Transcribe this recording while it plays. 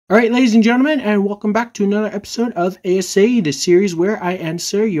Alright, ladies and gentlemen, and welcome back to another episode of A.S.A, the series where I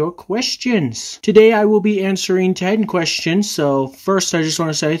answer your questions. Today I will be answering 10 questions, so first I just want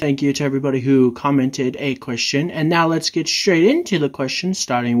to say thank you to everybody who commented a question, and now let's get straight into the questions,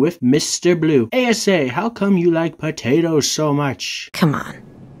 starting with Mr. Blue. A.S.A, how come you like potatoes so much? Come on,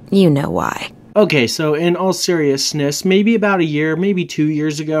 you know why. Okay, so in all seriousness, maybe about a year, maybe 2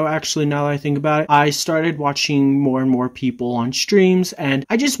 years ago, actually, now that I think about it, I started watching more and more people on streams, and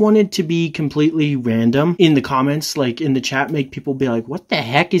I just wanted to be completely random in the comments, like in the chat, make people be like, what the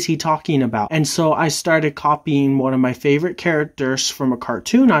heck is he talking about? And so I started copying one of my favorite characters from a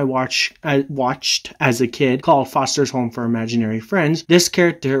cartoon I watched as a kid called Foster's Home for Imaginary Friends. This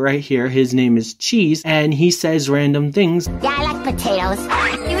character right here, his name is Cheese, and he says random things. Yeah, I like potatoes.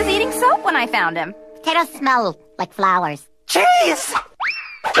 He was eating soap when I found him. Potatoes smell like flowers. Cheese!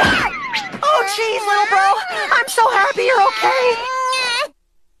 Oh, Cheese, little bro! I'm so happy you're okay!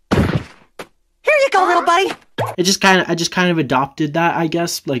 Here you go, little buddy! I just kind of adopted that, I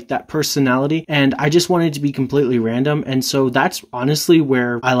guess, like that personality, and I just wanted to be completely random, and so that's honestly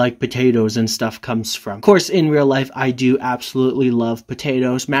where I like potatoes and stuff comes from. Of course, in real life, I do absolutely love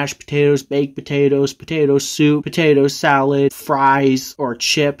potatoes, mashed potatoes, baked potatoes, potato soup, potato salad, fries, or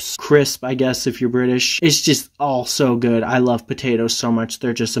chips, crisp, I guess, if you're British. It's just all so good. I love potatoes so much.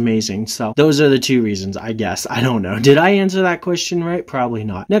 They're just amazing. So those are the two reasons, I guess. I don't know. Did I answer that question right? Probably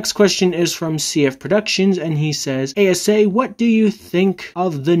not. Next question is from CF Productions, and he says, A.S.A, what do you think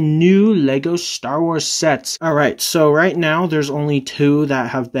of the new LEGO Star Wars sets? Alright, so right now there's only 2 that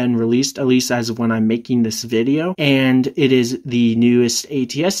have been released, at least as of when I'm making this video, and it is the newest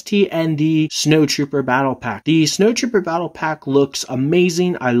AT-ST and the Snowtrooper Battle Pack. The Snowtrooper Battle Pack looks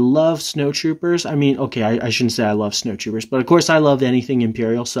amazing. I love Snowtroopers. I mean, okay, I shouldn't say I love Snowtroopers, but of course I love anything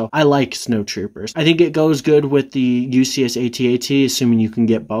Imperial, so I like Snowtroopers. I think it goes good with the UCS AT-AT, assuming you can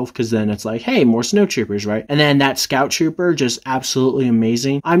get both, because then it's like, hey, more Snowtroopers, right? And then that Scout Trooper, just absolutely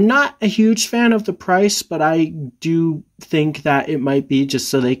amazing. I'm not a huge fan of the price, but I do think that it might be just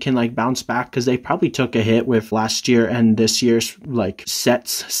so they can like bounce back, because they probably took a hit with last year and this year's like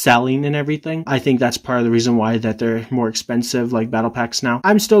sets selling and everything. I think that's part of the reason why that they're more expensive, like battle packs now.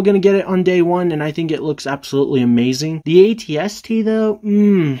 I'm still gonna get it on day one, and I think it looks absolutely amazing. The AT-ST though,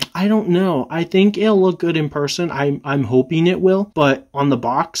 I don't know. I think it'll look good in person. I'm hoping it will, but on the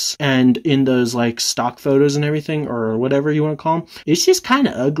box and in those like stock photos and everything, or whatever you want to call them, it's just kind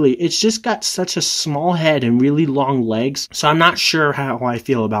of ugly. It's just got such a small head and really long legs. So I'm not sure how I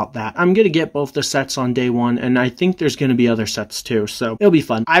feel about that. I'm going to get both the sets on day one, and I think there's going to be other sets too, so it'll be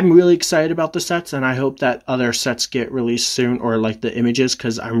fun. I'm really excited about the sets, and I hope that other sets get released soon, or like the images,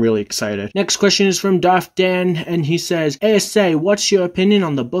 because I'm really excited. Next question is from Darth Dan, and he says, A.S.A, what's your opinion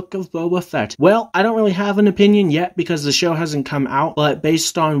on the Book of Boba Fett? Well, I don't really have an opinion yet because the show hasn't come out, but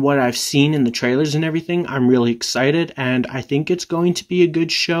based on what I've seen in the trailers and everything, I'm really excited, and I think it's going to be a good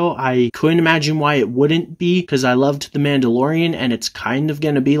show. I couldn't imagine why it wouldn't be, because I loved the Mandalorian, and it's kind of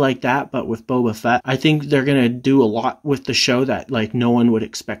going to be like that, but with Boba Fett. I think they're going to do a lot with the show that like no one would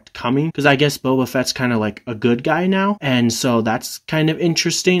expect coming, because I guess Boba Fett's kind of like a good guy now, and so that's kind of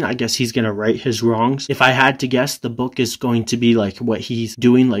interesting. I guess he's going to right his wrongs. If I had to guess, the book is going to be like what he's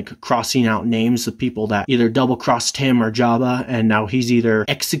doing, like crossing out names of people that either double-crossed him or Jabba, and now he's either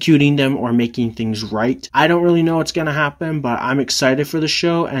executing them or making things right. I don't really know what's going to happen, but I'm excited for the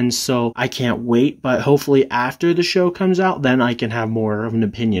show, and so I can't wait, but hopefully after the show comes out, then I can have more of an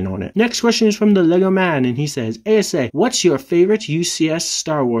opinion on it. Next question is from the Lego Man, and he says, A.S.A, what's your favorite UCS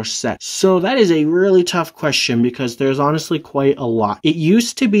Star Wars set? So that is a really tough question, because there's honestly quite a lot. It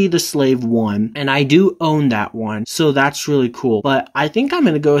used to be the Slave One, and I do own that one, so that's really cool, but I think I'm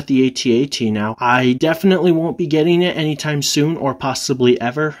going to go with the AT-AT now. I definitely won't be getting it anytime soon, or possibly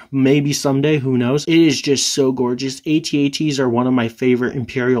ever. Maybe someday, who knows? It is just so gorgeous. AT-ATs are one of my favorite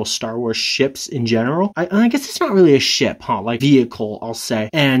Imperial Star Wars ships in general. I guess it's not really a ship, huh? Like vehicle, I'll say.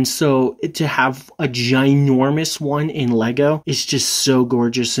 And so to have a ginormous one in Lego is just so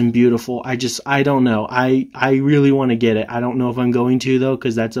gorgeous and beautiful. I don't know. I really want to get it. I don't know if I'm going to though,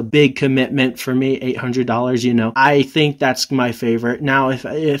 because that's a big commitment for me. $800, you know. I think that's my favorite. Now,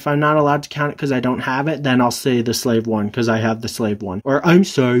 if I'm not allowed to count it because I don't have it, then I'll say the Slave One, because I have the Slave One. Or I'm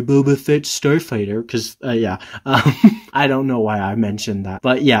sorry, Boba Fett Starfighter, because Yeah. I don't know why I mentioned that.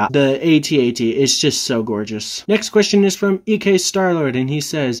 But yeah, the AT-AT is just so gorgeous. Next question is from EK Starlord, and he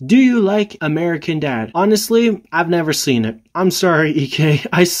says, do you like American Dad? Honestly, I've never seen it. I'm sorry, EK.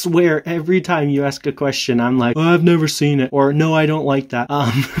 I swear every time you ask a question, I'm like, oh, I've never seen it. Or, no, I don't like that.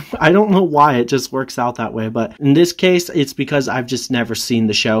 I don't know why it just works out that way. But in this case, it's because I've just never seen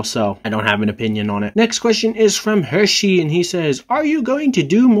the show, so I don't have an opinion on it. Next question is from Hershey, and he says, are you going to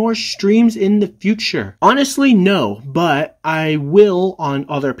do more streams in the future? Honestly, no, but I will on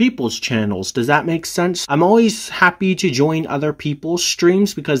other people's channels. Does that make sense? I'm always happy to join other people's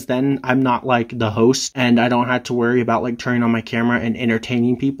streams because then I'm not like the host and I don't have to worry about like turning on my camera and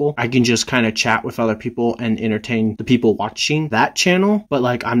entertaining people. I can just kind of chat with other people and entertain the people watching that channel, but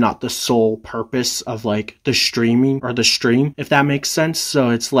like I'm not the sole purpose of like the streaming or the stream, if that makes sense. So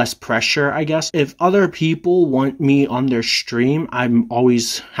it's less pressure, I guess. If other people want me on their stream, I'm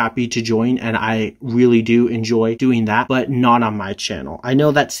always happy to join, and I really do enjoy doing that, but not on my channel. I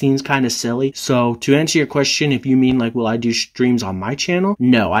know that seems kind of silly. So to answer your question, if you mean like, will I do streams on my channel?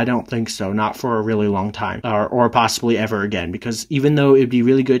 No, I don't think so. Not for a really long time, or possibly ever again, because even though it'd be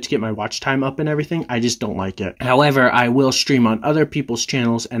really good to get my watch time up and everything, I just don't like it. However, I will stream on other people's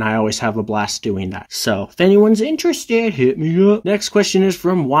channels, and I always have a blast doing that. So if anyone's interested, hit me up. Next question is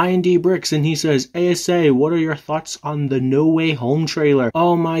from Y&D Bricks, and he says, A.S.A, what are your thoughts on the No Way Home trailer?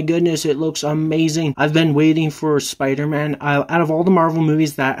 Oh my goodness, it looks amazing. I've been waiting for Spider-Man. Out of all the Marvel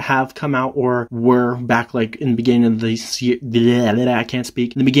movies that have come out or were back like in the beginning of this year, I can't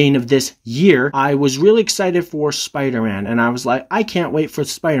speak, in the beginning of this year, I was really excited for Spider-Man, and I was like, I can't wait for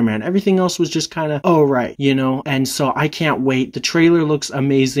Spider-Man. Everything else was just kind of, oh right, you know, and so I can't wait. The trailer looks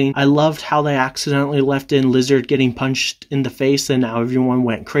amazing. I loved how they accidentally left in Lizard getting punched in the face, and now everyone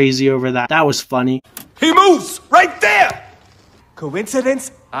went crazy over that. That was funny. He moves right there!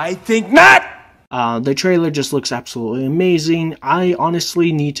 Coincidence? I think not! The trailer just looks absolutely amazing. I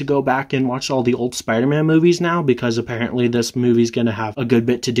honestly need to go back and watch all the old Spider-Man movies now, because apparently this movie's gonna have a good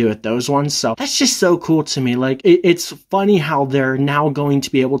bit to do with those ones. So that's just so cool to me. Like, it's funny how they're now going to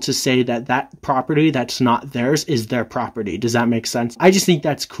be able to say that that property that's not theirs is their property. Does that make sense? I just think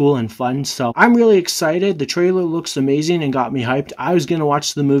that's cool and fun. So I'm really excited. The trailer looks amazing and got me hyped. I was gonna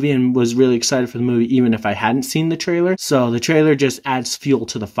watch the movie and was really excited for the movie even if I hadn't seen the trailer. So the trailer just adds fuel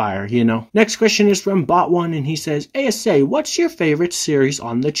to the fire, you know? Next question is from Bot1, and he says, A.S.A, what's your favorite series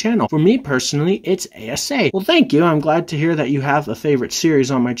on the channel? For me personally, it's A.S.A. Well, thank you. I'm glad to hear that you have a favorite series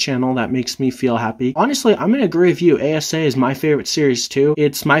on my channel. That makes me feel happy. Honestly, I'm gonna agree with you. A.S.A is my favorite series too.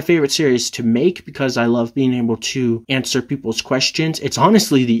 It's my favorite series to make because I love being able to answer people's questions. It's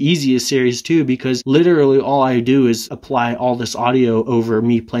honestly the easiest series too, because literally all I do is apply all this audio over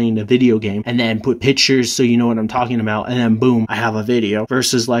me playing a video game and then put pictures so you know what I'm talking about, and then boom, I have a video.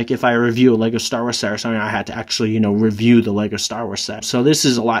 Versus like if I review a Lego Star Wars set or something, I had to actually, you know, review the Lego Star Wars set. So this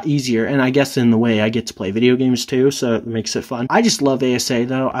is a lot easier, and I guess in the way I get to play video games too, so it makes it fun. I just love A.S.A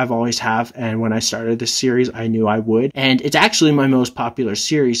though. I've always have, and when I started this series, I knew I would. And it's actually my most popular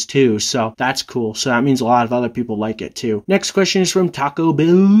series too, so that's cool. So that means a lot of other people like it too. Next question is from Taco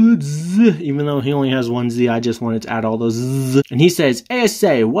Builds. Even though he only has one Z, I just wanted to add all those Z. And he says,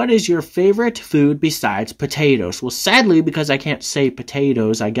 A.S.A, what is your favorite food besides potatoes? Well, sadly, because I can't say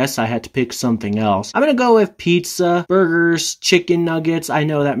potatoes, I guess I had to pick something else. I'm gonna go with pizza, burgers, chicken nuggets. I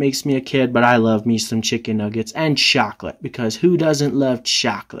know that makes me a kid, but I love me some chicken nuggets, and chocolate, because who doesn't love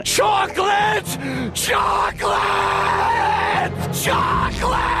chocolate? Chocolate! Chocolate!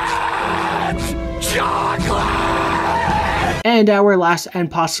 Chocolate! Chocolate! And our last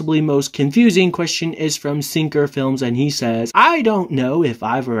and possibly most confusing question is from Sinker Films, and he says, I don't know if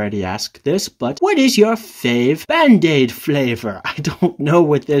I've already asked this, but what is your fave Band-Aid flavor? I don't know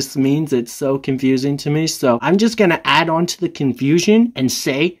what this means. It's so confusing to me, so I'm just gonna add on to the confusion and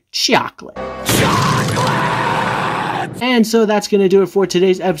say chocolate. And so that's going to do it for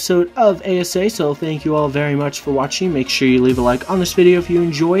today's episode of A.S.A. So thank you all very much for watching. Make sure you leave a like on this video if you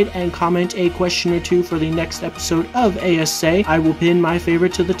enjoyed, and comment a question or two for the next episode of A.S.A. I will pin my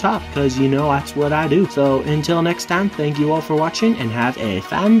favorite to the top, because you know that's what I do. So until next time, thank you all for watching, and have a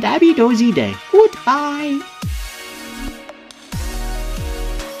fan-dabby-dozy day. Goodbye!